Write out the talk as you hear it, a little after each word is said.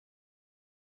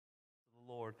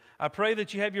Lord. I pray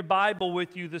that you have your Bible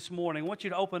with you this morning. I want you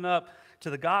to open up to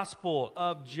the Gospel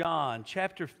of John,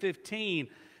 chapter 15.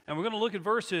 And we're going to look at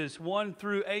verses 1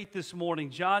 through 8 this morning.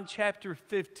 John chapter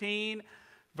 15,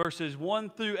 verses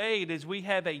 1 through 8, as we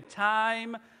have a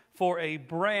time for a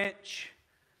branch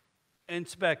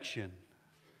inspection.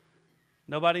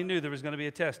 Nobody knew there was going to be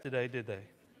a test today, did they?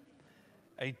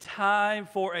 A time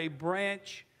for a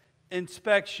branch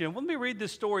inspection. Let me read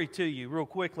this story to you real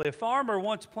quickly. A farmer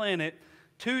once planted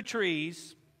 2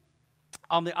 trees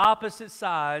on the opposite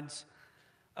sides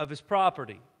of his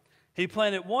property. He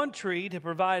planted one tree to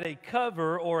provide a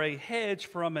cover or a hedge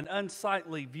from an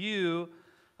unsightly view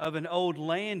of an old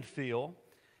landfill,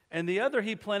 and the other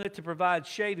he planted to provide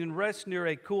shade and rest near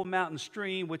a cool mountain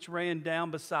stream which ran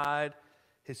down beside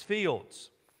his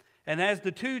fields. And as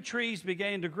the 2 trees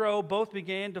began to grow, both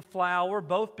began to flower,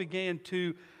 both began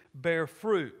to bear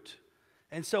fruit.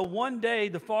 And so one day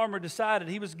the farmer decided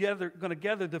he was going to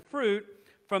gather the fruit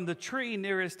from the tree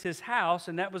nearest his house,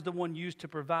 and that was the one used to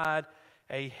provide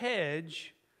a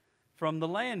hedge from the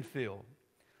landfill.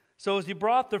 So as he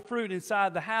brought the fruit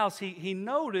inside the house, he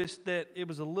noticed that it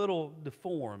was a little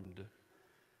deformed.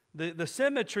 The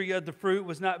symmetry of the fruit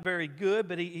was not very good,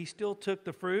 but he still took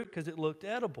the fruit because it looked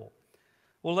edible.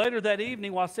 Well, later that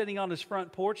evening, while sitting on his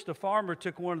front porch, the farmer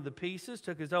took one of the pieces,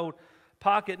 took his old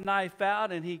pocket knife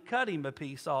out, and he cut him a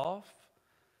piece off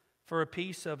for a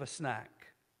piece of a snack.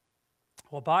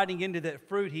 While biting into that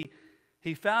fruit,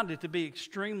 he found it to be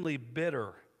extremely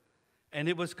bitter, and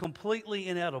it was completely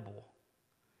inedible.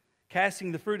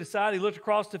 Casting the fruit aside, he looked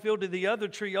across the field to the other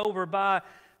tree over by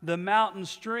the mountain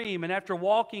stream, and after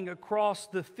walking across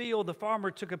the field, the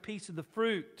farmer took a piece of the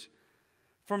fruit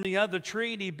from the other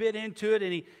tree, and he bit into it,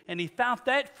 and he found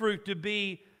that fruit to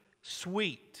be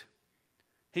sweet.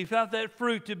 He found that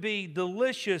fruit to be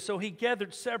delicious, so he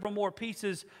gathered several more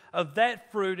pieces of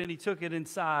that fruit, and he took it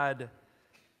inside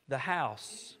the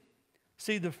house.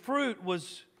 See, the fruit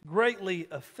was greatly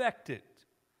affected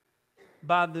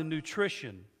by the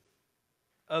nutrition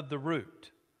of the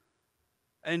root.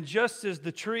 And just as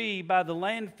the tree by the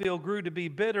landfill grew to be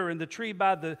bitter and the tree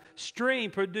by the stream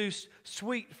produced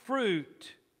sweet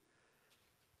fruit,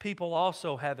 people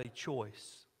also have a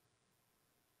choice.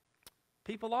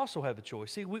 People also have a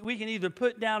choice. See, we can either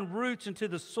put down roots into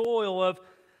the soil of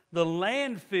the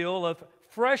landfill of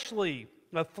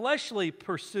fleshly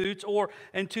pursuits, or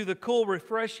into the cool,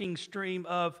 refreshing stream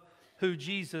of who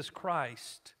Jesus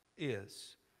Christ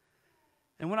is.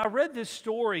 And when I read this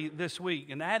story this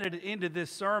week and added it into this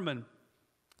sermon,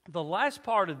 the last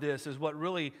part of this is what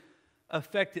really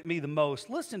affected me the most.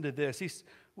 Listen to this.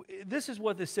 This is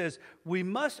what this says. We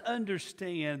must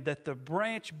understand that the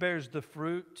branch bears the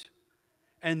fruit,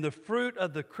 and the fruit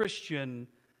of the Christian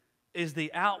is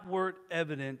the outward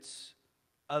evidence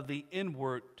of the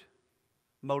inward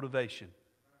motivation.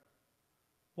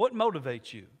 What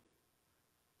motivates you?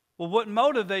 Well, what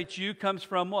motivates you comes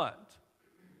from what?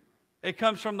 It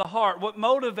comes from the heart. What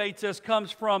motivates us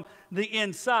comes from the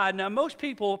inside. Now, most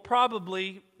people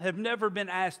probably have never been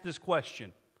asked this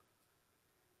question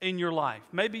in your life.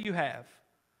 Maybe you have.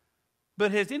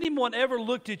 But has anyone ever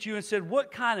looked at you and said,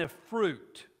 what kind of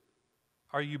fruit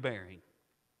are you bearing?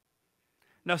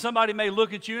 Now, somebody may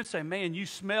look at you and say, man, you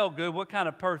smell good. What kind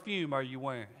of perfume are you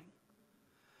wearing?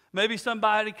 Maybe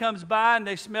somebody comes by and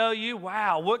they smell you.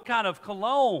 Wow, what kind of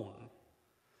cologne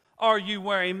are you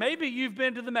wearing? Maybe you've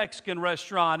been to the Mexican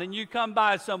restaurant and you come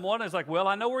by someone and it's like, well,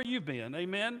 I know where you've been.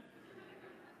 Amen?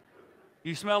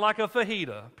 You smell like a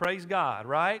fajita. Praise God,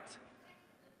 right?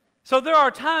 So there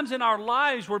are times in our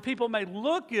lives where people may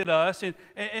look at us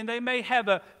and they may have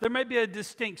there may be a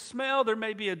distinct smell, there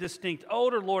may be a distinct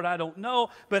odor, Lord, I don't know.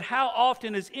 But how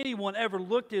often has anyone ever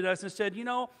looked at us and said, you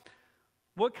know,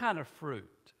 what kind of fruit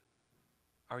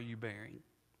are you bearing?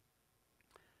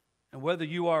 And whether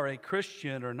you are a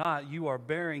Christian or not, you are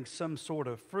bearing some sort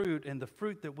of fruit, and the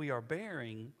fruit that we are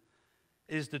bearing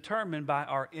is determined by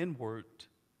our inward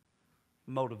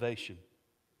motivation.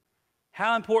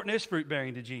 How important is fruit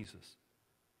bearing to Jesus?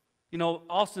 You know,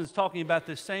 Austin's talking about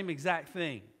this same exact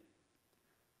thing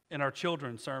in our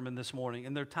children's sermon this morning,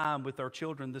 in their time with our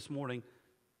children this morning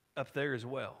up there as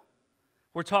well.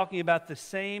 We're talking about the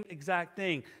same exact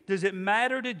thing. Does it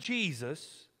matter to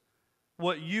Jesus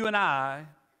what you and I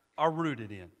are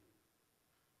rooted in?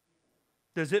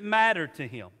 Does it matter to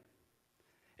Him?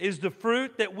 Is the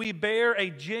fruit that we bear a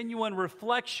genuine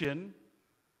reflection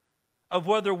of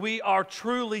whether we are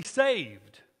truly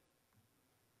saved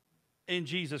in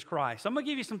Jesus Christ? I'm going to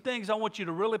give you some things I want you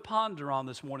to really ponder on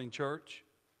this morning, church.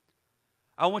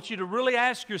 I want you to really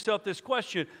ask yourself this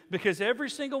question, because every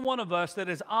single one of us that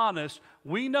is honest,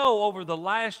 we know over the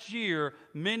last year,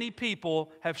 many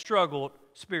people have struggled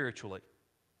spiritually.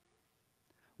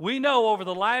 We know over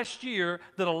the last year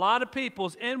that a lot of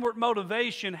people's inward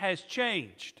motivation has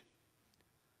changed.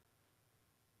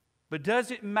 But does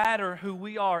it matter who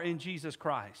we are in Jesus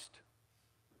Christ?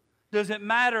 Does it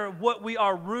matter what we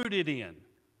are rooted in?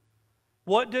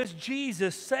 What does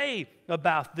Jesus say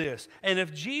about this? And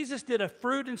if Jesus did a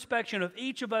fruit inspection of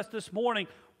each of us this morning,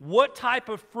 what type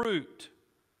of fruit,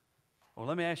 or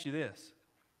let me ask you this,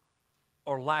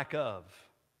 or lack of,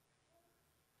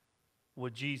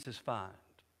 would Jesus find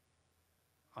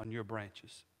on your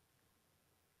branches?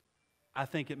 I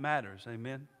think it matters,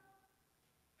 amen?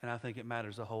 And I think it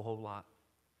matters a whole lot.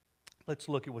 Let's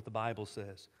look at what the Bible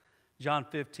says. John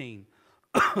 15,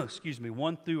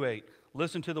 1 through 8.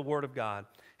 Listen to the word of God.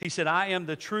 He said, I am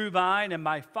the true vine, and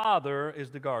my Father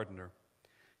is the gardener.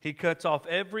 He cuts off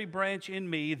every branch in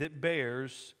me that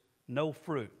bears no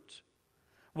fruit,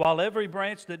 while every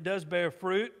branch that does bear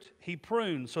fruit, He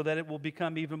prunes so that it will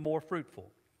become even more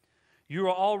fruitful. You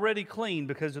are already clean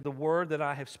because of the word that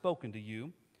I have spoken to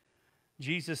you.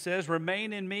 Jesus says,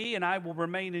 remain in me, and I will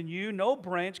remain in you. No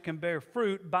branch can bear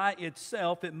fruit by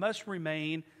itself. It must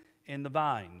remain in the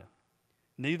vine.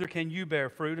 Neither can you bear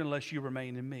fruit unless you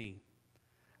remain in me.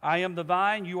 I am the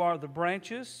vine, you are the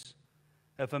branches.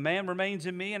 If a man remains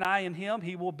in me and I in him,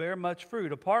 he will bear much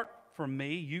fruit. Apart from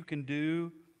me, you can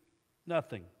do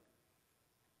nothing.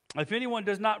 If anyone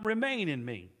does not remain in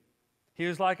me, he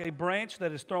is like a branch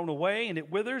that is thrown away and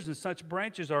it withers, and such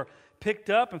branches are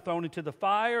picked up and thrown into the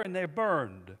fire and they're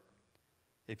burned.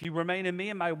 If you remain in me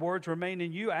and my words remain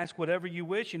in you, ask whatever you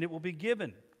wish and it will be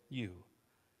given you.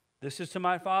 This is to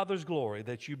my Father's glory,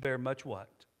 that you bear much what?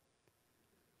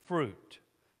 Fruit,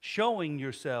 showing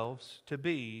yourselves to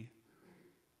be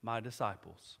my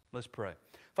disciples. Let's pray.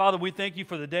 Father, we thank you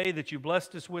for the day that you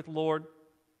blessed us with, Lord.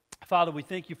 Father, we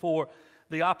thank you for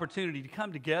the opportunity to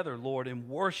come together, Lord, and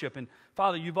worship. And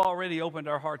Father, you've already opened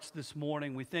our hearts this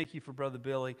morning. We thank you for Brother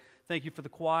Billy. Thank you for the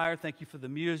choir. Thank you for the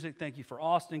music. Thank you for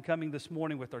Austin coming this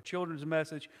morning with our children's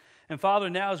message. And Father,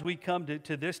 now as we come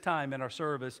to this time in our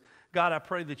service, God, I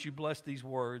pray that you bless these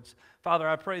words. Father,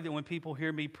 I pray that when people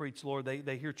hear me preach, Lord,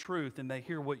 they hear truth and they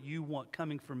hear what you want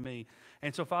coming from me.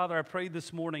 And so, Father, I pray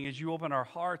this morning as you open our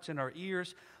hearts and our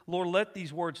ears, Lord, let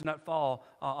these words not fall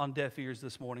on deaf ears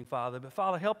this morning, Father. But,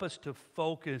 Father, help us to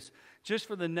focus just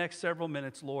for the next several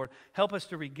minutes, Lord. Help us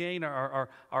to regain our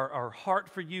heart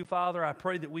for you, Father. I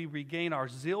pray that we regain our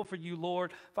zeal for you,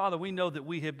 Lord. Father, we know that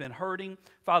we have been hurting.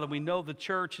 Father, we know the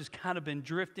church has kind of been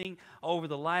drifting over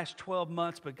the last 12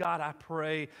 months. But, God, I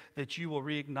pray that you will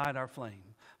reignite our flame.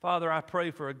 Father, I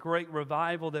pray for a great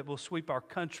revival that will sweep our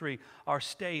country, our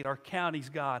state, our counties,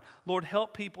 God. Lord,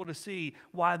 help people to see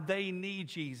why they need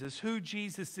Jesus, who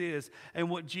Jesus is, and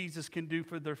what Jesus can do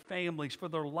for their families, for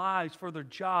their lives, for their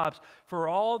jobs, for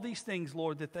all these things,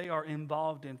 Lord, that they are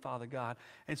involved in, Father God.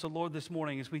 And so, Lord, this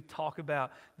morning as we talk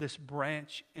about this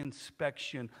branch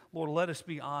inspection, Lord, let us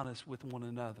be honest with one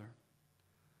another.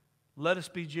 Let us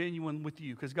be genuine with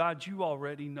you, because, God, you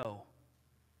already know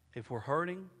if we're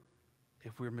hurting,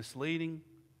 if we're misleading,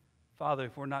 Father,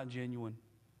 if we're not genuine,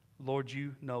 Lord,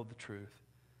 you know the truth.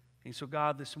 And so,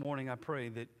 God, this morning I pray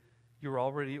that you're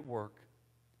already at work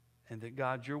and that,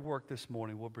 God, your work this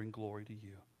morning will bring glory to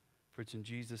you. For it's in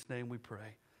Jesus' name we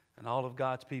pray. And all of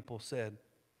God's people said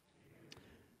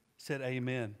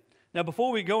amen. Now,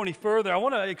 before we go any further, I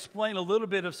want to explain a little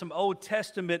bit of some Old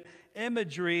Testament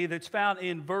imagery that's found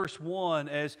in verse 1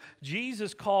 as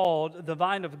Jesus called the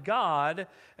vine of God,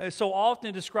 so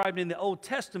often described in the Old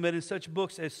Testament in such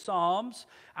books as Psalms,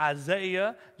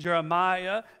 Isaiah,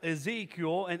 Jeremiah,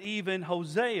 Ezekiel, and even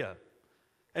Hosea.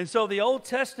 And so the Old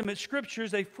Testament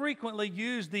scriptures, they frequently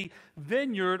use the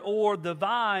vineyard or the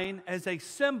vine as a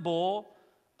symbol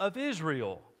of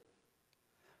Israel,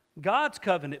 God's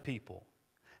covenant people.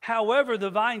 However,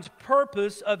 the vine's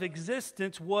purpose of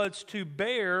existence was to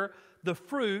bear the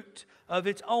fruit of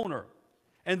its owner.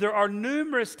 And there are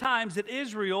numerous times that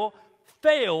Israel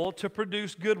failed to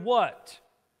produce good what?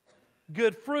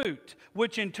 Good fruit,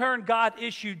 which in turn God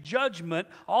issued judgment,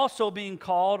 also being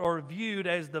called or viewed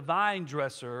as the vine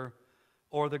dresser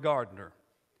or the gardener.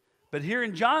 But here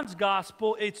in John's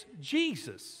gospel, it's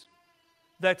Jesus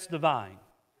that's the vine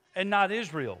and not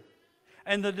Israel.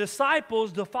 And the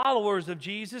disciples, the followers of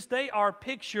Jesus, they are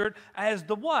pictured as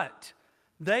the what?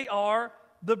 They are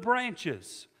the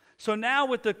branches. So now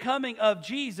with the coming of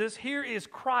Jesus, here is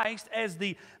Christ as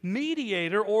the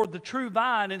mediator or the true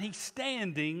vine, and he's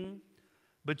standing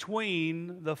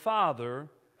between the Father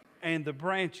and the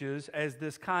branches as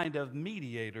this kind of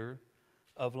mediator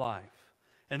of life.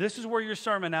 And this is where your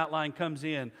sermon outline comes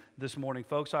in this morning,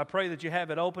 folks. So I pray that you have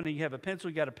it open and you have a pencil,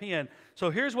 you got a pen. So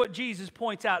here's what Jesus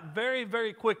points out very,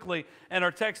 very quickly in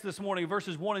our text this morning,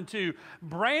 verses 1 and 2.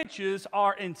 Branches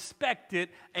are inspected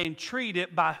and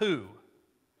treated by who?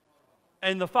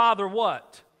 And the Father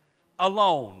what?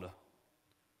 Alone.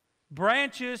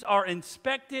 Branches are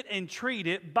inspected and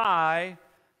treated by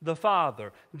the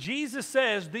Father. Jesus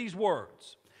says these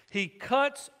words. He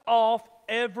cuts off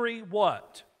every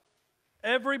what?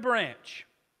 Every branch.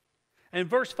 And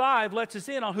verse 5 lets us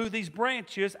in on who these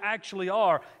branches actually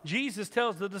are. Jesus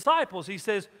tells the disciples, he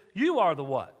says, you are the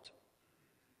what?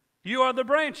 You are the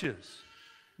branches.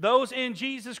 Those in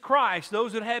Jesus Christ,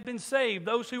 those that have been saved,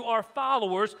 those who are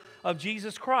followers of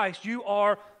Jesus Christ, you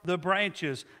are the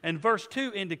branches. And verse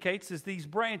 2 indicates that these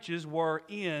branches were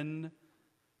in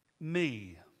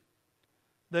me.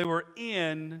 They were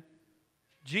in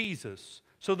Jesus.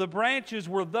 So the branches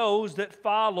were those that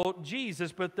followed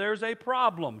Jesus, but there's a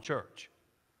problem, church.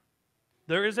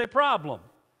 There is a problem.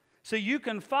 See, you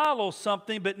can follow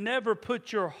something but never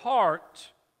put your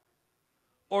heart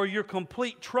or your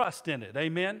complete trust in it.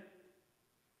 Amen?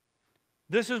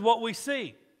 This is what we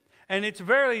see. And it's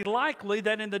very likely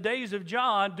that in the days of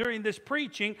John, during this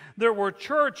preaching, there were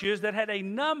churches that had a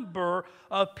number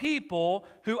of people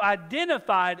who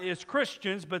identified as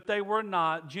Christians, but they were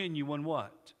not genuine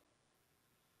what?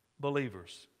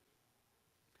 Believers.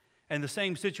 And the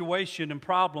same situation and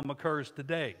problem occurs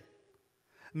today.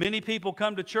 Many people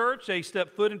come to church, they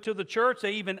step foot into the church,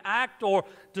 they even act or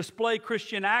display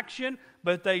Christian action,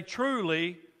 but they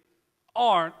truly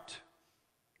aren't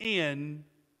in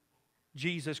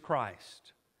Jesus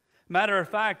Christ. Matter of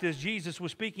fact, as Jesus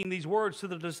was speaking these words to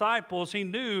the disciples, he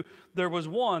knew there was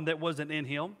one that wasn't in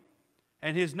him,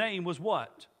 and his name was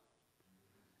what?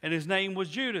 And his name was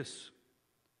Judas.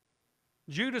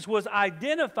 Judas was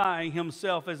identifying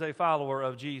himself as a follower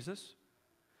of Jesus.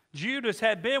 Judas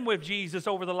had been with Jesus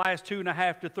over the last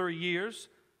 2.5 to 3 years,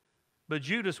 but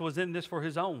Judas was in this for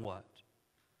his own what?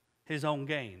 His own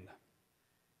gain.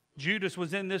 Judas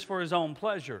was in this for his own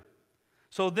pleasure.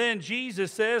 So then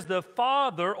Jesus says the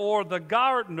father or the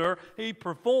gardener, he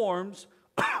performs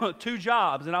 2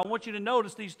 jobs. And I want you to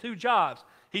notice these 2 jobs.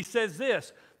 He says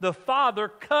this, the father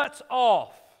cuts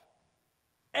off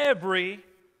every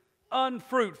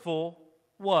unfruitful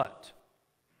what?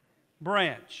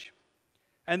 Branch.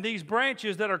 And these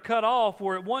branches that are cut off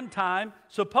were at one time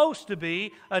supposed to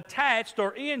be attached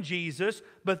or in Jesus,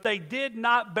 but they did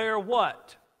not bear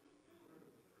what?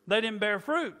 They didn't bear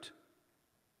fruit.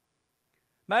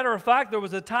 Matter of fact, there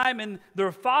was a time in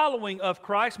their following of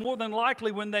Christ, more than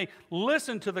likely when they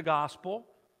listened to the gospel,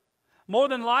 more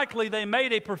than likely they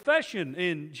made a profession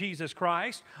in Jesus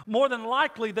Christ, more than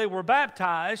likely they were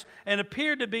baptized and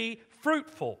appeared to be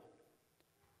fruitful,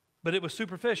 but it was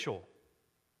superficial.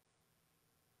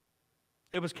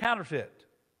 It was counterfeit.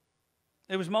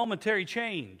 It was momentary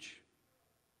change,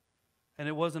 and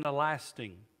it wasn't a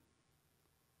lasting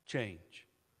change.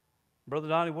 Brother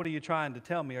Donnie, what are you trying to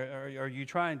tell me? Are you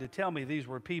trying to tell me these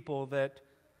were people that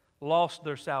lost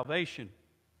their salvation?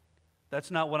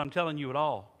 That's not what I'm telling you at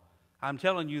all. I'm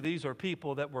telling you these are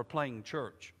people that were playing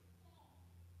church.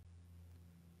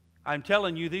 I'm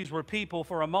telling you these were people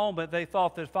for a moment they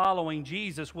thought that following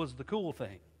Jesus was the cool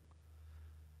thing.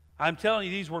 I'm telling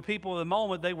you these were people at the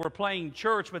moment they were playing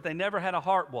church, but they never had a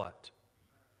heart what?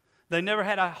 They never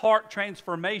had a heart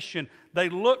transformation. They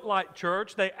looked like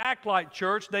church. They act like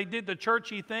church. They did the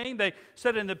churchy thing. They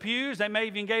sat in the pews. They may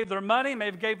even gave their money, may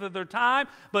have gave their time,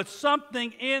 but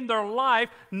something in their life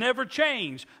never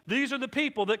changed. These are the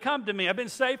people that come to me. I've been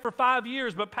saved for 5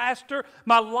 years, but Pastor,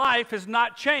 my life has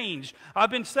not changed.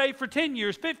 I've been saved for 10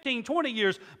 years, 15, 20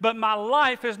 years, but my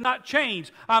life has not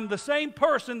changed. I'm the same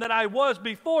person that I was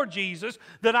before Jesus,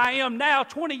 that I am now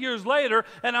 20 years later,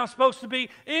 and I'm supposed to be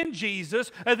in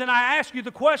Jesus. And then I ask you the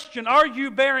question, are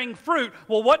you bearing fruit?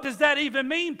 Well, what does that even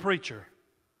mean, preacher?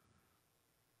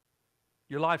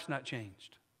 Your life's not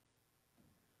changed.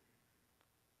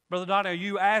 Brother Donnie, are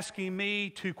you asking me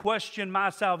to question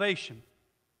my salvation?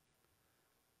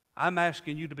 I'm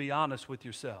asking you to be honest with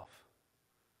yourself.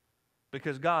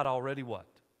 Because God already what?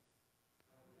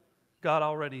 God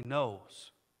already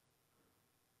knows.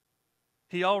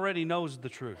 He already knows the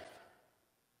truth.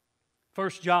 1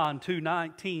 John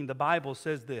 2:19, the Bible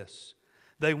says this.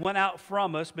 They went out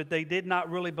from us, but they did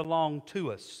not really belong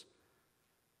to us.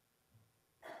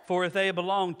 For if they had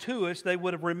belonged to us, they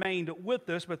would have remained with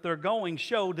us, but their going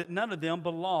showed that none of them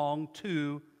belonged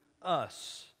to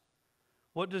us.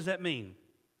 What does that mean?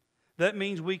 That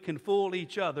means we can fool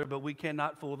each other, but we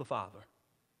cannot fool the Father.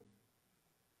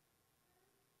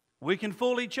 We can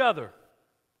fool each other,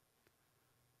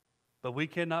 but we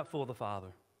cannot fool the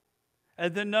Father.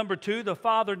 And then number two, the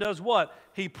Father does what?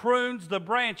 He prunes the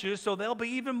branches so they'll be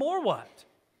even more what?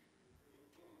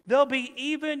 They'll be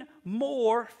even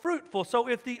more fruitful. So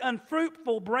if the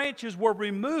unfruitful branches were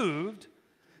removed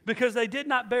because they did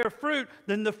not bear fruit,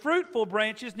 then the fruitful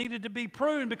branches needed to be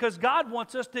pruned because God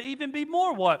wants us to even be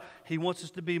more what? He wants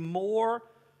us to be more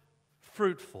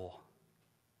fruitful.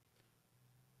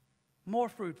 More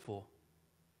fruitful.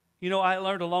 You know, I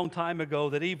learned a long time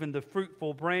ago that even the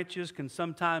fruitful branches can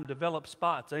sometimes develop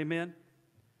spots. Amen?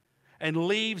 And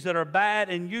leaves that are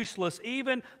bad and useless.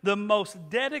 Even the most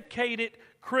dedicated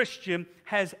Christian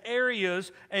has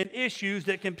areas and issues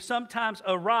that can sometimes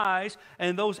arise,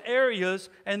 and those areas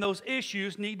and those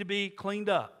issues need to be cleaned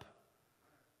up.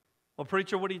 Well,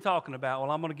 preacher, what are you talking about? Well,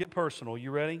 I'm going to get personal.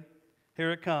 You ready?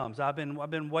 Here it comes. I've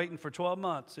been waiting for 12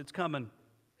 months. It's coming.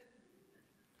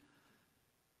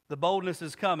 The boldness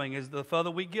is coming. As the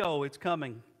further we go, it's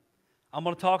coming. I'm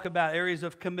going to talk about areas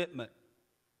of commitment.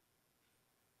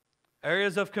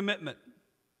 Areas of commitment.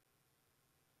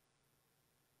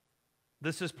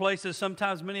 This is places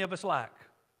sometimes many of us lack.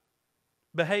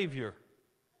 Behavior.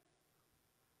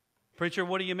 Preacher,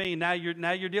 what do you mean? Now you're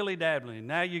dilly-dabbling.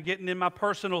 Now you're getting in my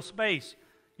personal space.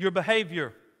 Your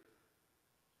behavior.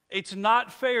 It's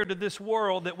not fair to this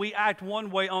world that we act one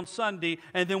way on Sunday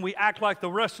and then we act like the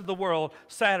rest of the world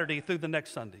Saturday through the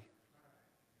next Sunday.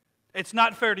 It's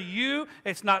not fair to you,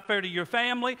 it's not fair to your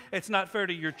family, it's not fair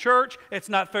to your church, it's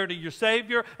not fair to your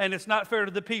Savior, and it's not fair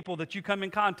to the people that you come in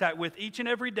contact with each and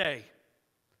every day.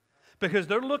 Because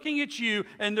they're looking at you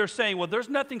and they're saying, well, there's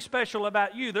nothing special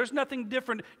about you. There's nothing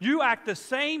different. You act the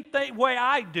same way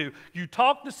I do. You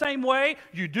talk the same way.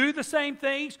 You do the same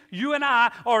things. You and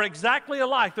I are exactly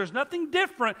alike. There's nothing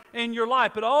different in your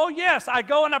life. But oh yes, I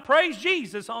go and I praise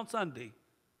Jesus on Sunday.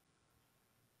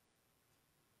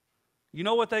 You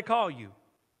know what they call you?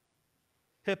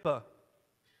 Hypocrite.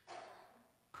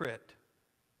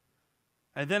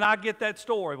 And then I get that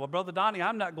story. Well, Brother Donnie,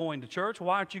 I'm not going to church.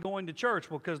 Why aren't you going to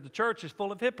church? Well, because the church is full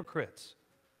of hypocrites.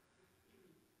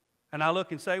 And I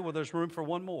look and say, well, there's room for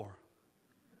one more.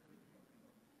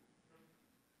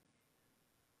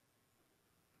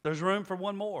 There's room for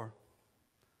one more.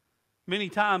 Many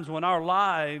times when our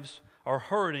lives are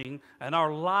hurting and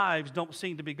our lives don't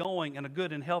seem to be going in a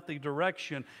good and healthy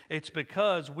direction, it's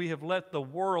because we have let the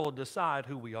world decide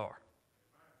who we are.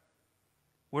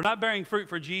 We're not bearing fruit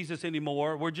for Jesus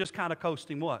anymore. We're just kind of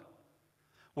coasting what?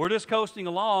 We're just coasting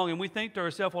along and we think to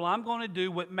ourselves, well, I'm going to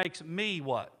do what makes me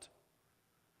what?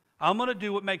 I'm going to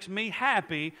do what makes me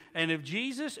happy. And if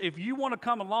Jesus, if you want to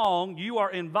come along, you are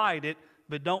invited,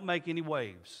 but don't make any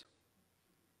waves.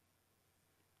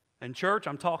 And church,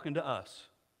 I'm talking to us.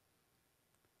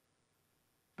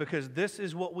 Because this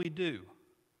is what we do.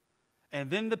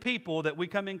 And then the people that we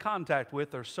come in contact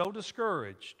with are so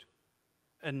discouraged.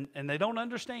 And they don't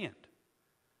understand.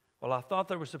 Well, I thought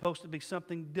there was supposed to be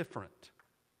something different.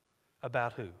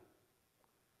 About who?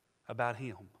 About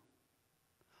him.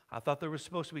 I thought there was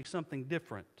supposed to be something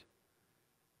different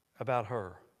about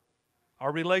her.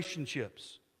 Our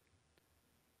relationships,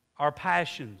 our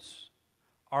passions,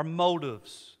 our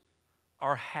motives,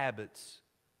 our habits.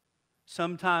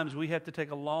 Sometimes we have to take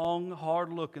a long,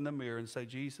 hard look in the mirror and say,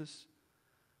 Jesus,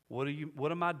 what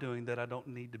am I doing that I don't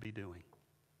need to be doing?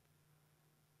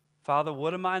 Father,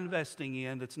 what am I investing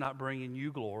in that's not bringing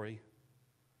you glory?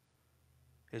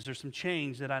 Is there some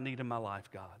change that I need in my life,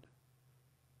 God?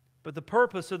 But the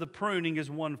purpose of the pruning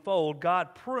is onefold.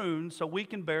 God prunes so we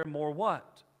can bear more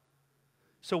what?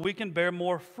 So we can bear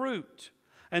more fruit.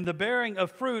 And the bearing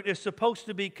of fruit is supposed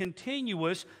to be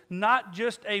continuous, not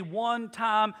just a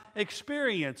one-time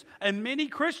experience. And many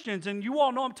Christians, and you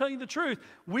all know I'm telling you the truth,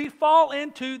 we fall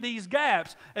into these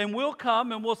gaps. And we'll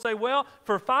come and we'll say, well,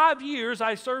 for 5 years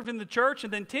I served in the church,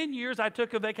 and then 10 years I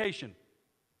took a vacation.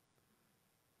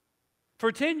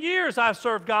 For 10 years I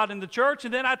served God in the church,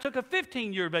 and then I took a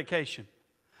 15-year vacation.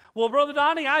 Well, Brother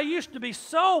Donnie, I used to be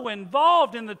so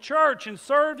involved in the church and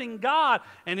serving God,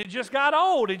 and it just got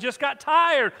old. It just got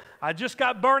tired. I just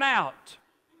got burnt out.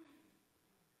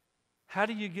 How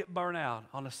do you get burnt out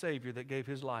on a Savior that gave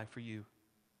His life for you?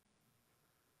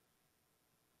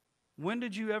 When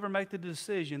did you ever make the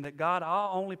decision that, God,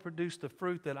 I'll only produce the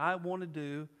fruit that I want to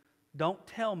do. Don't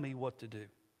tell me what to do.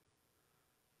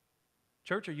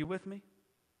 Church, are you with me?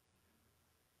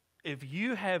 If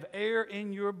you have air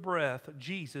in your breath,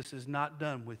 Jesus is not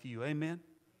done with you. Amen?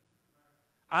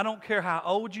 I don't care how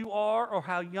old you are or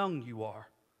how young you are.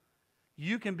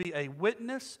 You can be a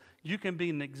witness. You can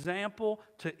be an example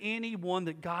to anyone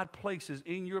that God places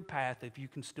in your path if you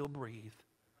can still breathe.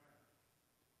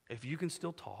 If you can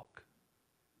still talk.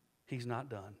 He's not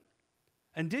done.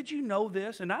 And did you know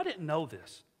this? And I didn't know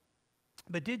this.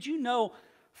 But did you know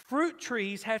fruit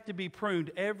trees have to be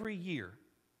pruned every year?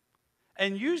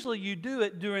 And usually you do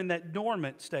it during that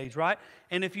dormant stage, right?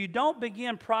 And if you don't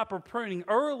begin proper pruning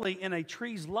early in a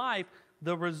tree's life,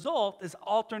 the result is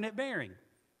alternate bearing.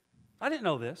 I didn't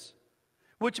know this.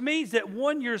 Which means that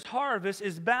one year's harvest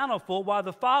is bountiful while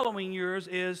the following year's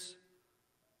is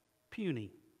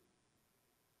puny.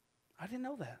 I didn't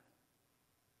know that.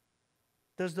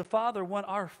 Does the Father want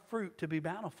our fruit to be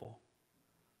bountiful?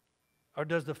 Or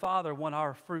does the Father want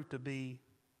our fruit to be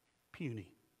puny?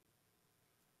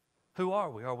 Who are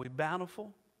we? Are we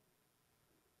bountiful?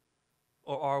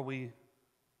 Or are we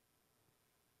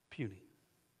puny?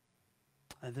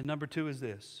 And then number 2 is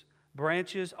this.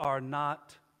 Branches are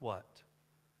not what?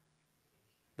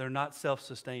 They're not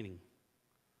self-sustaining.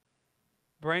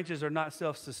 Branches are not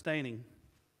self-sustaining.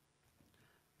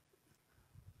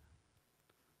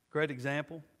 Great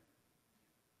example.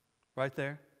 Right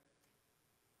there.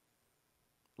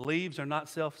 Leaves are not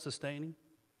self-sustaining.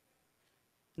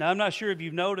 Now, I'm not sure if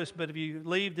you've noticed, but if you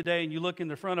leave today and you look in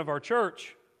the front of our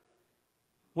church,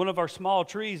 one of our small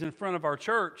trees in front of our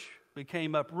church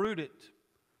became uprooted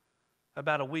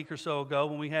about a week or so ago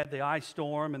when we had the ice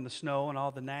storm and the snow and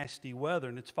all the nasty weather,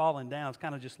 and it's falling down. It's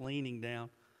kind of just leaning down.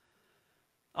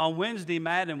 On Wednesday,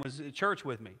 Madden was at church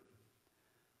with me.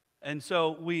 And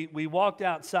so we walked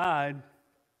outside,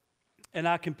 and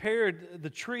I compared the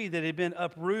tree that had been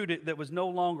uprooted that was no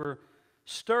longer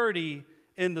sturdy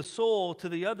in the soil to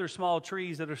the other small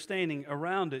trees that are standing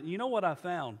around it. And you know what I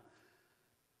found?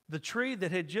 The tree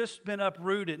that had just been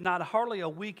uprooted not hardly a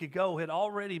week ago had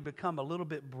already become a little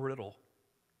bit brittle.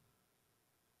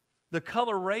 The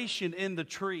coloration in the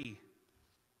tree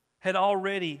had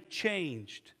already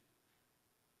changed.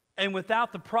 And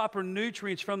without the proper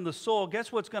nutrients from the soil,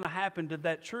 guess what's going to happen to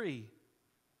that tree?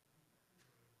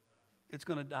 It's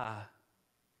going to die.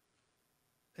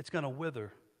 It's going to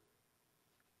wither.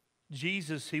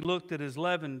 Jesus, he looked at his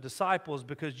 11 disciples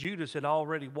because Judas had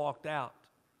already walked out.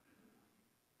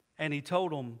 And he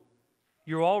told them,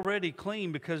 you're already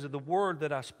clean because of the word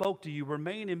that I spoke to you.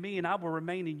 Remain in me and I will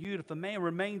remain in you. If a man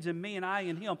remains in me and I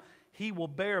in him, he will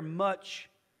bear much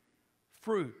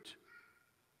fruit.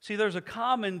 See, there's a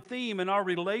common theme in our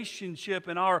relationship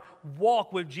and our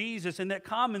walk with Jesus, and that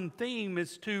common theme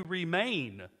is to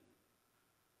remain.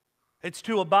 It's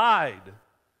to abide.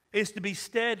 It's to be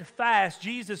steadfast.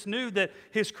 Jesus knew that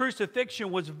his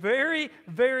crucifixion was very,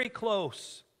 very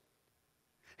close.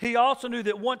 He also knew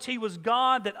that once he was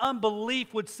gone, that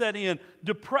unbelief would set in,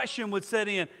 depression would set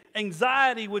in,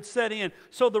 anxiety would set in.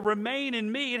 So the remain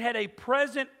in me, it had a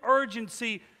present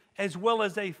urgency as well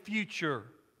as a future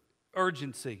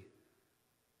urgency.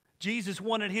 Jesus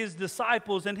wanted his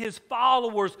disciples and his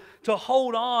followers to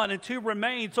hold on and to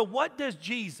remain. So what does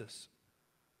Jesus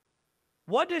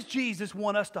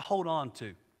want us to hold on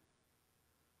to?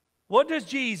 What does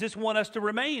Jesus want us to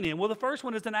remain in? Well, the first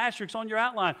one is an asterisk on your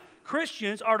outline.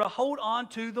 Christians are to hold on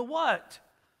to the what?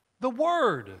 The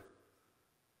Word.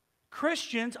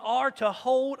 Christians are to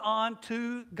hold on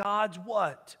to God's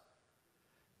what?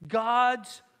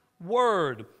 God's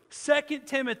Word. 2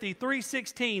 Timothy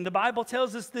 3:16, the Bible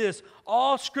tells us this.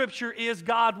 All Scripture is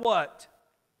God what?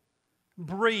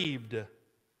 Breathed.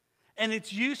 And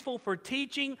it's useful for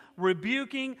teaching,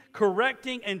 rebuking,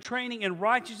 correcting, and training in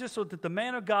righteousness so that the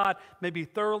man of God may be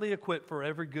thoroughly equipped for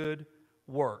every good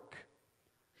work.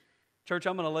 Church,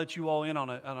 I'm going to let you all in on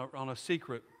a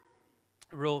secret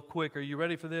real quick. Are you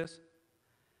ready for this?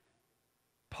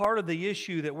 Part of the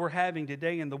issue that we're having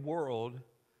today in the world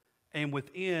and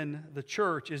within the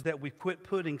church is that we've quit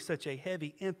putting such a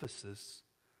heavy emphasis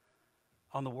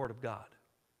on the Word of God.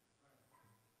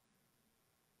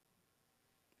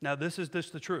 Now, this is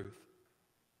just the truth.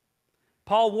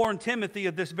 Paul warned Timothy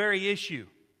of this very issue.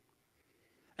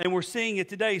 And we're seeing it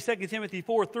today. 2 Timothy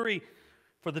 4:3,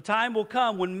 for the time will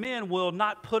come when men will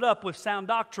not put up with sound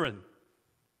doctrine.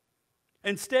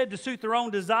 Instead, to suit their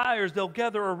own desires, they'll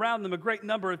gather around them a great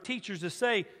number of teachers to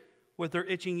say what their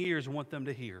itching ears want them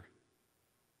to hear.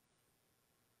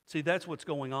 See, that's what's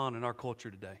going on in our culture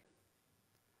today.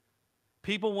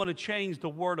 People want to change the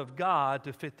Word of God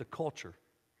to fit the culture.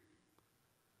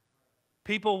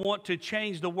 People want to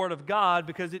change the Word of God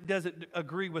because it doesn't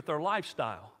agree with their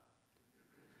lifestyle.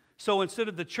 So instead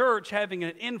of the church having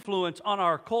an influence on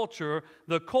our culture,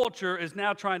 the culture is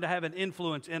now trying to have an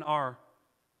influence in our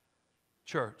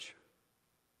church.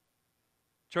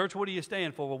 Church, what do you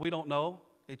stand for? Well, we don't know.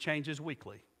 It changes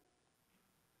weekly.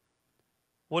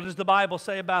 What does the Bible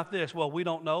say about this? Well, we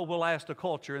don't know. We'll ask the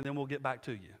culture and then we'll get back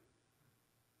to you.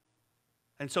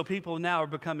 And so people now are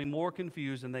becoming more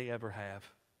confused than they ever have.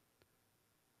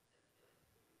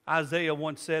 Isaiah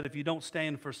once said, if you don't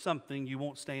stand for something, you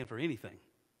won't stand for anything.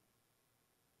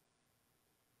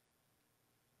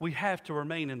 We have to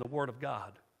remain in the Word of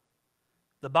God.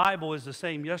 The Bible is the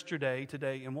same yesterday,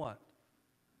 today, and what?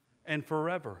 And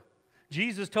forever.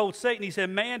 Jesus told Satan, he said,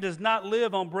 man does not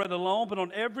live on bread alone, but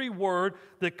on every word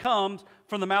that comes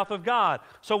from the mouth of God.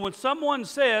 So when someone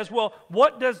says, well,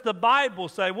 what does the Bible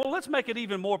say? Well, let's make it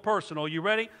even more personal. You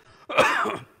ready?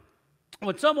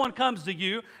 When someone comes to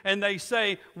you and they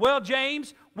say, well,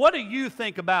 James, what do you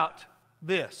think about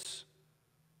this?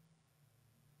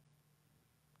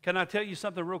 Can I tell you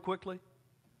something real quickly?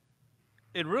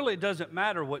 It really doesn't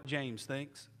matter what James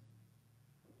thinks.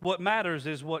 What matters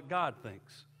is what God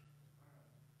thinks.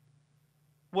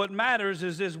 What matters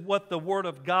is what the Word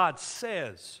of God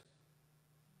says.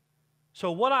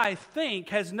 So what I think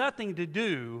has nothing to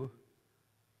do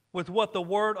with what the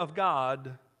Word of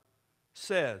God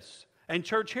says. And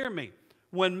church, hear me.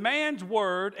 When man's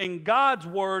word and God's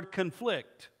word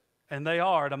conflict, and they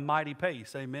are at a mighty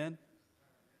pace, amen?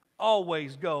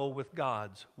 Always go with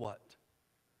God's what?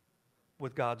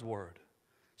 With God's word.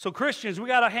 So Christians, we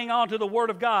got to hang on to the Word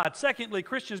of God. Secondly,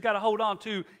 Christians got to hold on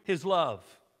to His love.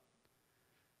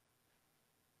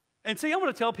 And see, I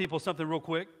want to tell people something real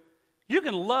quick. You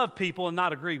can love people and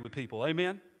not agree with people.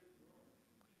 Amen?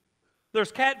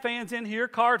 There's Cat fans in here,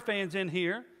 Card fans in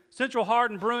here, Central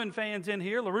Hardin Bruin fans in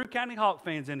here, LaRue County Hawk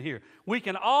fans in here. We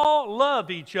can all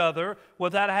love each other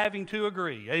without having to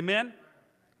agree. Amen?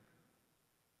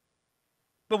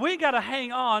 But we got to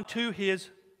hang on to His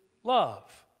love.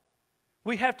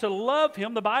 We have to love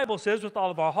Him, the Bible says, with all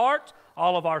of our heart,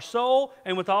 all of our soul,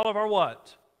 and with all of our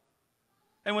what?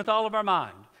 And with all of our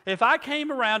mind. If I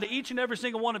came around to each and every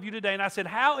single one of you today and I said,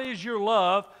 how is your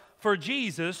love for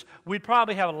Jesus? We'd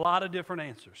probably have a lot of different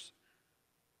answers.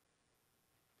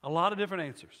 A lot of different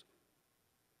answers.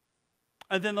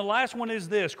 And then the last one is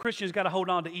this. Christians got to hold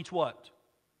on to each what?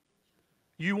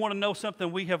 You want to know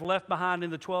something we have left behind in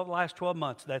the last 12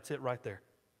 months? That's it right there.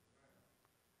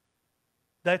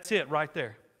 That's it right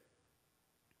there.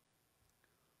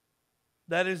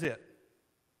 That is it.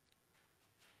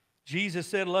 Jesus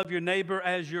said, love your neighbor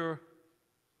as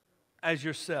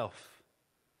yourself.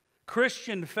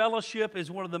 Christian fellowship is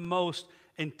one of the most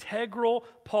integral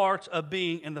parts of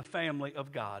being in the family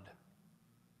of God.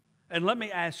 And let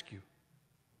me ask you,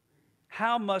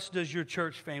 how much does your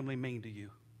church family mean to you?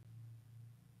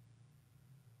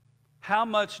 How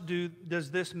much does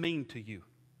this mean to you?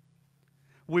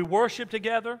 We worship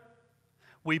together.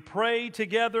 We pray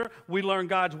together. We learn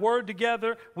God's Word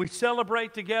together. We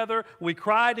celebrate together. We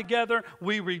cry together.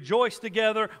 We rejoice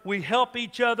together. We help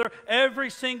each other. Every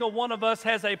single one of us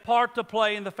has a part to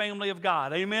play in the family of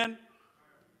God. Amen?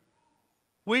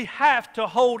 We have to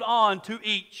hold on to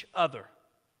each other.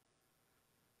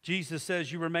 Jesus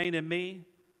says, you remain in me,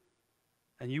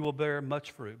 and you will bear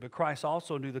much fruit. But Christ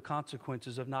also knew the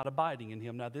consequences of not abiding in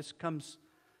Him. Now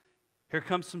here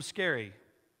comes some scary.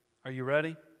 Are you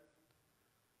ready?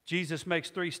 Jesus makes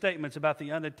 3 statements about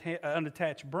the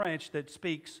unattached branch that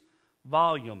speaks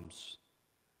volumes.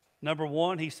 Number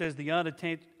 1, He says the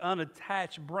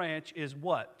unattached branch is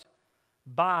what?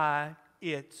 By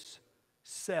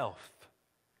itself.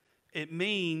 It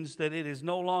means that it is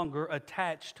no longer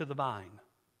attached to the vine.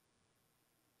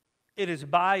 It is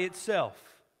by itself.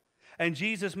 And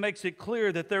Jesus makes it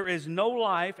clear that there is no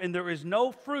life and there is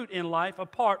no fruit in life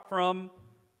apart from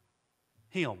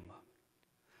Him.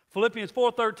 Philippians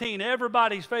 4:13,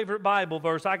 everybody's favorite Bible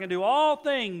verse. I can do all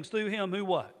things through Him who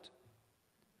what?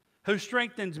 Who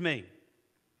strengthens me.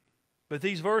 But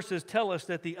these verses tell us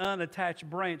that the unattached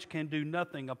branch can do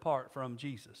nothing apart from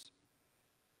Jesus.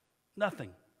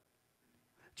 Nothing.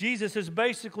 Jesus is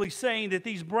basically saying that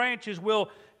these branches will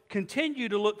continue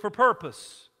to look for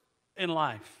purpose in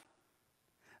life,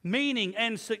 meaning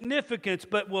and significance,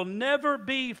 but will never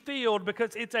be filled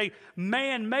because it's a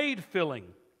man-made filling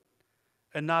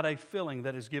and not a filling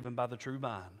that is given by the true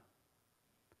vine.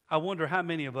 I wonder how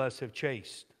many of us have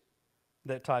chased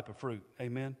that type of fruit.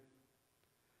 Amen?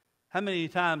 How many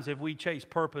times have we chased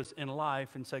purpose in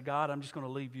life and say, God, I'm just going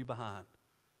to leave you behind.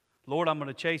 Lord, I'm going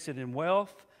to chase it in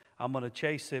wealth. I'm going to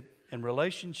chase it in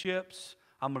relationships.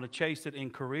 I'm going to chase it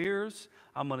in careers.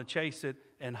 I'm going to chase it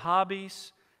in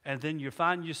hobbies. And then you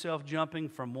find yourself jumping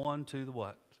from one to the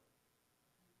what?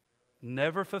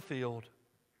 Never fulfilled,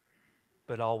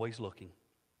 but always looking.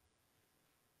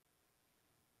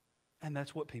 And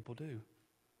that's what people do.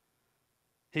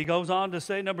 He goes on to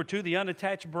say, number 2, the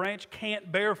unattached branch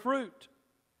can't bear fruit.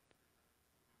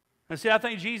 And see, I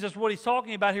think Jesus, what He's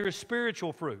talking about here is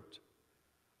spiritual fruit.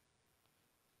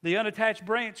 The unattached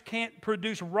branch can't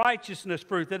produce righteousness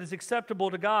fruit that is acceptable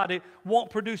to God. It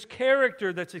won't produce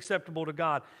character that's acceptable to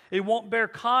God. It won't bear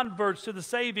converts to the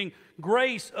saving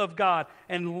grace of God.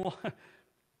 And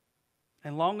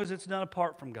long as it's done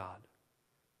apart from God,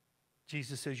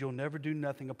 Jesus says, you'll never do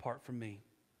nothing apart from me.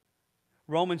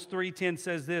 Romans 3:10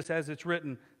 says this, as it's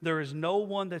written, there is no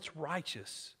one that's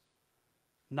righteous,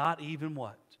 not even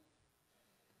what?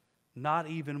 Not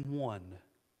even one.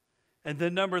 And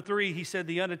then number 3, he said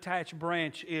the unattached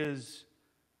branch it's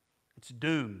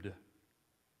doomed.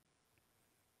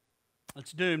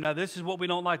 It's doomed. Now this is what we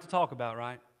don't like to talk about,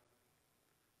 right?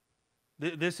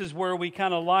 This is where we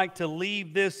kind of like to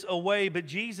leave this away. But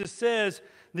Jesus says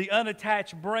the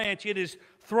unattached branch, it is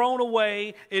thrown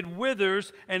away, it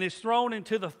withers, and is thrown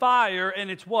into the fire, and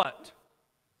it's what?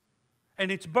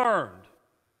 And it's burned.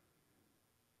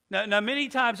 Now, many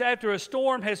times after a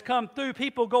storm has come through,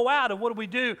 people go out, and what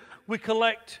do? We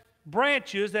collect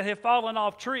branches that have fallen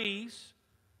off trees.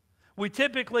 We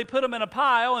typically put them in a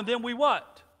pile, and then we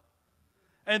what?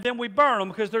 And then we burn them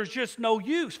because there's just no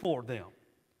use for them.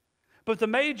 But the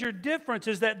major difference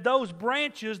is that those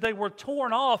branches, they were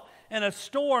torn off in a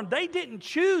storm. They didn't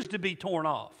choose to be torn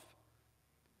off.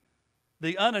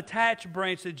 The unattached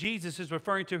branch that Jesus is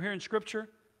referring to here in Scripture,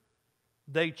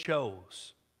 they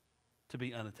chose to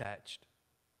be unattached.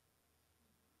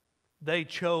 They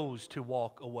chose to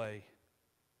walk away.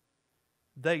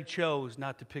 They chose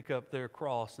not to pick up their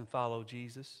cross and follow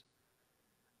Jesus.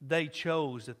 They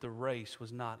chose that the race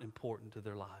was not important to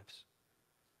their lives.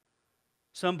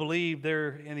 Some believe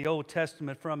there in the Old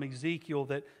Testament from Ezekiel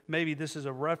that maybe this is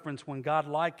a reference when God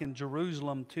likened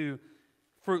Jerusalem to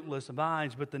fruitless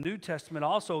vines, but the New Testament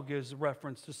also gives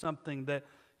reference to something that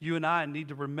you and I need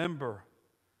to remember.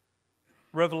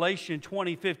 Revelation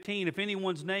 20:15, if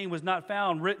anyone's name was not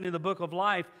found written in the book of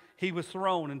life, he was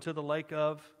thrown into the lake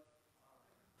of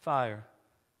fire.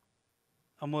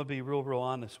 I'm going to be real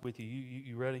honest with you.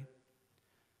 You ready?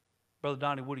 Brother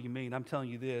Donnie, what do you mean? I'm telling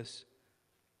you this.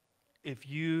 If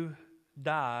you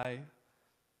die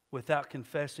without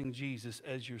confessing Jesus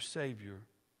as your Savior,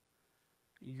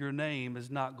 your name is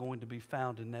not going to be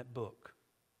found in that book.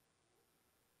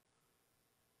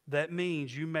 That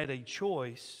means you made a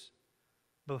choice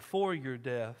before your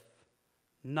death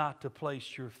not to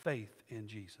place your faith in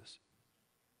Jesus.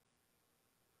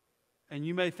 And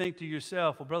you may think to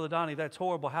yourself, well, Brother Donnie, that's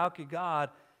horrible. How could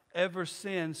God ever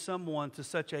send someone to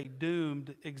such a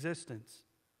doomed existence?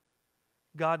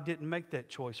 God didn't make that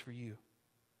choice for you.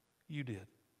 You did.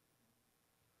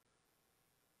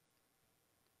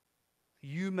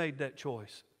 You made that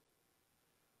choice.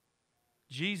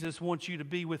 Jesus wants you to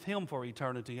be with Him for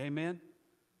eternity. Amen?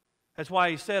 That's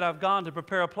why He said, I've gone to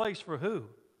prepare a place for who?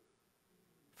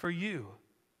 For you.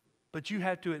 But you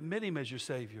have to admit Him as your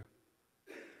Savior.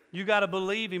 You got to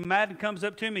believe Him. Madden comes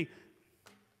up to me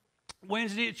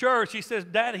Wednesday at church. He says,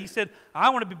 Daddy,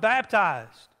 I want to be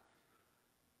baptized.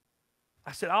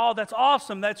 I said, oh, that's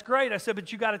awesome. That's great. I said,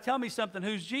 but you got to tell me something.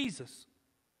 Who's Jesus?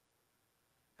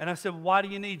 And I said, why do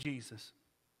you need Jesus?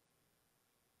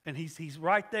 And he's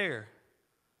right there.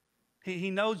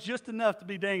 He knows just enough to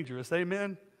be dangerous.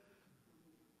 Amen?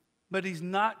 But he's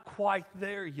not quite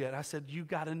there yet. I said, you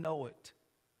got to know it.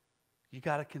 You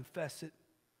got to confess it.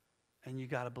 And you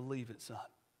got to believe it, son.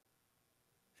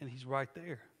 And he's right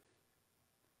there.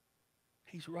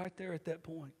 He's right there at that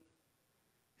point.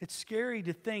 It's scary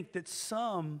to think that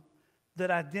some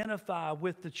that identify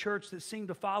with the church that seem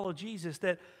to follow Jesus,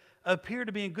 that appear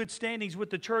to be in good standings with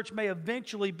the church, may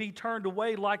eventually be turned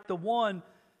away like the one,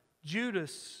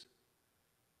 Judas,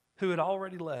 who had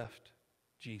already left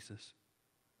Jesus.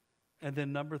 And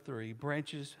then number 3,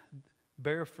 branches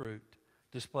bear fruit,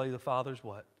 display the Father's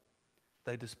what?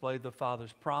 They display the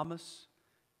Father's promise,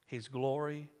 His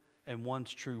glory, and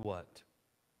one's true what?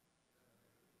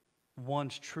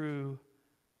 One's true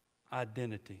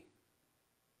identity.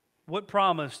 What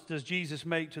promise does Jesus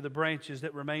make to the branches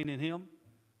that remain in Him?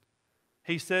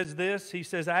 He says this, He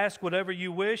says, ask whatever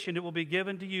you wish and it will be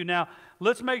given to you. Now,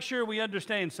 let's make sure we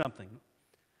understand something.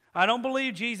 I don't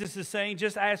believe Jesus is saying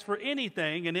just ask for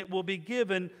anything and it will be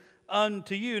given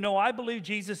unto you. No, I believe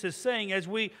Jesus is saying as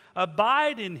we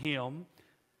abide in Him,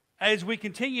 as we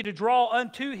continue to draw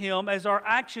unto Him, as our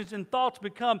actions and thoughts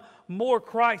become more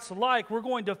Christ-like, we're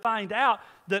going to find out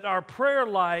that our prayer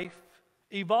life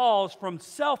evolves from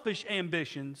selfish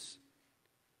ambitions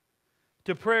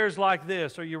to prayers like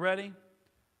this. Are you ready?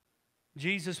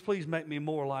 Jesus, please make me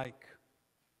more like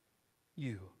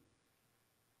you.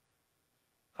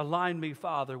 Align me,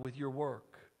 Father, with your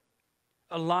work.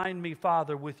 Align me,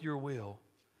 Father, with your will.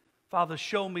 Father,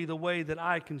 show me the way that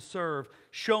I can serve.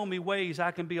 Show me ways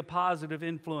I can be a positive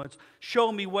influence.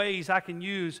 Show me ways I can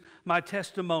use my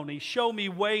testimony. Show me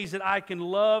ways that I can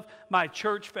love my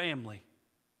church family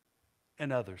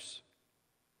and others.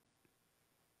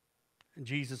 And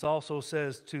Jesus also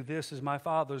says, to this is my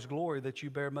Father's glory, that you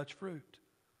bear much fruit.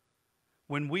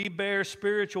 When we bear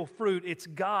spiritual fruit, it's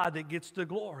God that gets the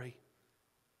glory.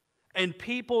 And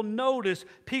people notice,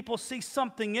 people see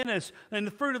something in us. And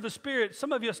the fruit of the Spirit,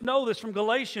 some of us know this from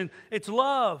Galatians, it's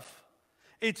love,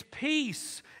 it's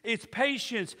peace, it's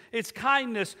patience, it's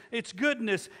kindness, it's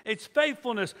goodness, it's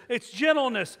faithfulness, it's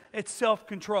gentleness, it's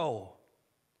self-control.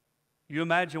 You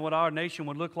imagine what our nation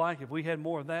would look like if we had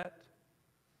more of that?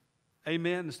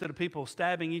 Amen. Instead of people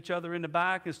stabbing each other in the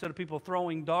back, instead of people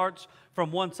throwing darts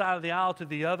from one side of the aisle to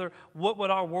the other, what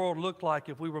would our world look like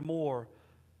if we were more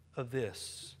of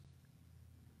this?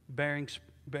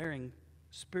 Bearing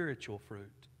spiritual fruit.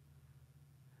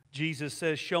 Jesus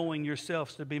says, showing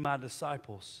yourselves to be my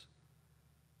disciples.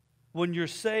 When you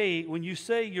say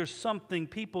you're something,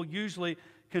 people usually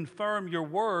confirm your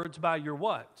words by your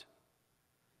what?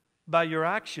 By your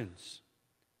actions.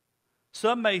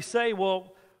 Some may say,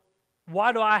 well,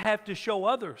 why do I have to show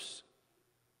others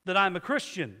that I'm a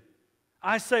Christian?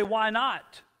 I say, why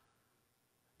not?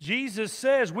 Jesus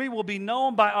says we will be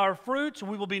known by our fruits,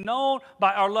 we will be known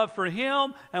by our love for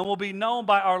Him, and we'll be known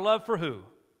by our love for who?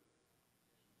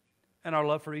 And our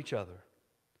love for each other.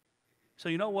 So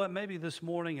you know what? Maybe this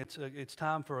morning it's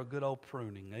time for a good old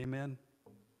pruning. Amen?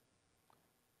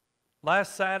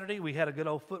 Last Saturday we had a good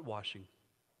old foot washing.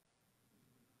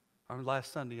 Or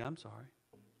last Sunday, I'm sorry.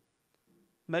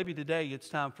 Maybe today it's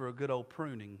time for a good old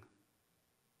pruning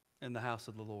in the house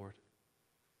of the Lord.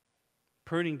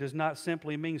 Pruning does not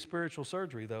simply mean spiritual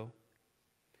surgery, though.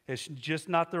 It's just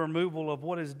not the removal of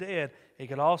what is dead. It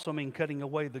could also mean cutting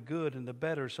away the good and the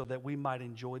better so that we might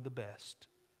enjoy the best.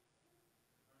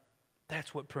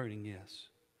 That's what pruning is.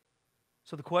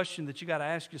 So the question that you got to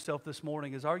ask yourself this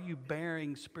morning is, are you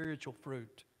bearing spiritual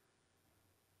fruit?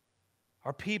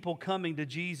 Are people coming to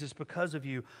Jesus because of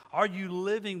you? Are you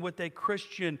living with a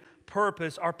Christian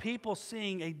purpose? Are people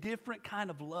seeing a different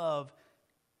kind of love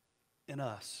in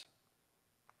us?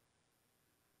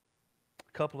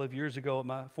 A couple of years ago at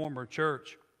my former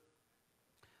church,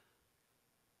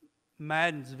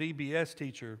 Madden's VBS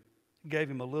teacher gave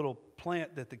him a little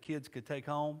plant that the kids could take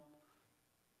home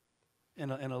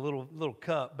in a little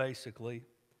cup, basically.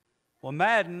 Well,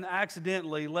 Madden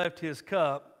accidentally left his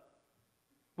cup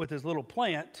with his little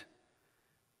plant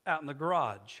out in the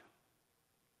garage.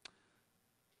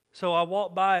 So I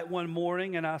walked by it one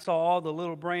morning and I saw all the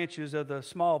little branches of the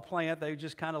small plant. They were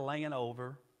just kind of laying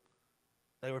over.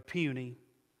 They were puny.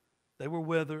 They were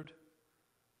withered.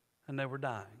 And they were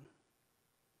dying.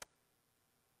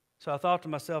 So I thought to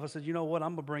myself, I said, you know what?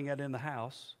 I'm going to bring that in the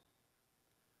house.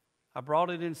 I brought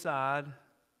it inside.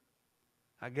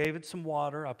 I gave it some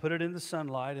water. I put it in the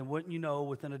sunlight. And wouldn't you know,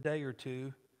 within a day or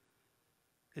two,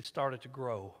 it started to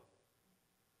grow.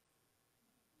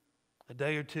 A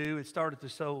day or two, it started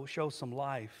to show some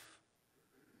life.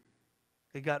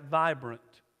 It got vibrant.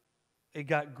 It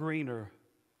got greener.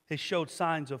 It showed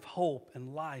signs of hope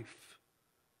and life.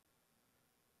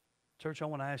 Church, I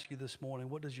want to ask you this morning,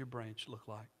 what does your branch look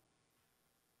like?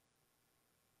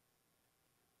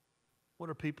 What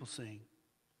are people seeing?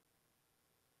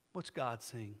 What's God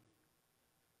seeing?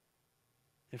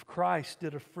 If Christ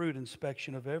did a fruit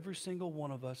inspection of every single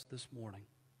one of us this morning,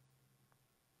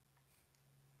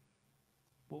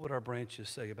 what would our branches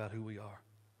say about who we are?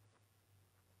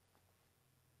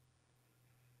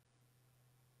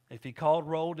 If He called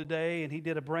roll today and He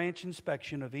did a branch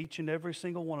inspection of each and every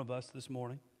single one of us this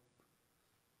morning,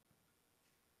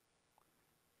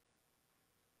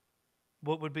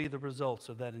 what would be the results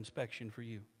of that inspection for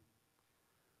you?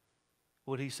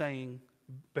 Would He saying,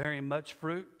 bearing much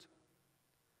fruit?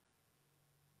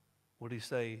 Would He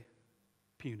say,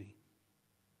 puny?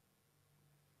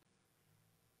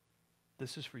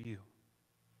 This is for you.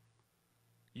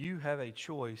 You have a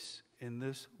choice in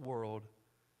this world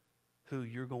who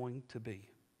you're going to be.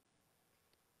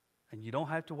 And you don't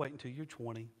have to wait until you're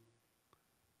 20.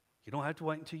 You don't have to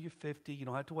wait until you're 50. You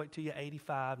don't have to wait until you're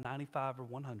 85, 95, or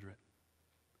 100.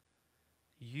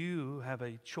 You have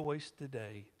a choice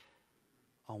today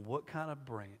on what kind of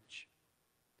branch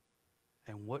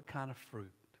and what kind of fruit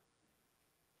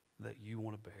that you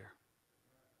want to bear.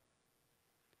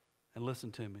 And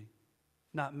listen to me,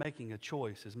 not making a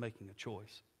choice is making a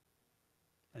choice.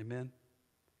 Amen?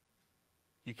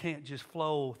 You can't just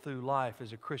flow through life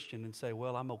as a Christian and say,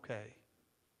 well, I'm okay.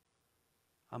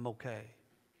 I'm okay.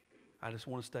 I just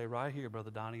want to stay right here,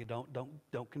 Brother Donnie.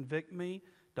 Don't convict me.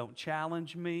 Don't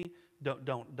challenge me.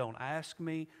 Don't ask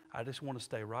me. I just want to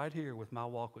stay right here with my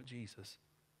walk with Jesus.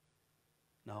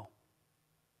 No.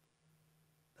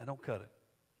 That don't cut it.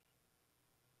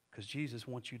 Because Jesus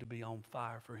wants you to be on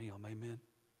fire for Him. Amen.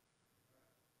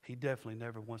 He definitely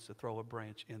never wants to throw a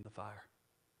branch in the fire.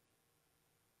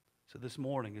 So this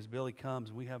morning, as Billy comes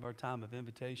and we have our time of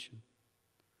invitation,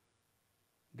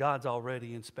 God's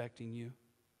already inspecting you.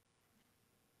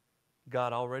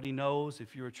 God already knows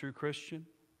if you're a true Christian.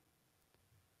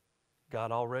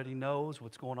 God already knows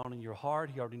what's going on in your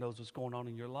heart. He already knows what's going on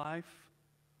in your life.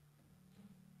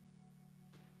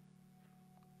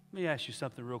 Let me ask you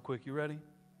something real quick. You ready?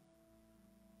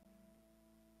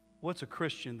 What's a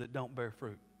Christian that don't bear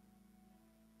fruit?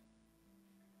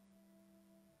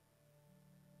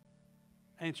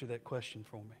 Answer that question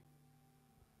for me.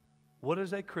 What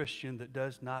is a Christian that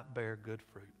does not bear good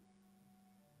fruit?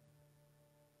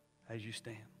 As you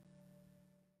stand.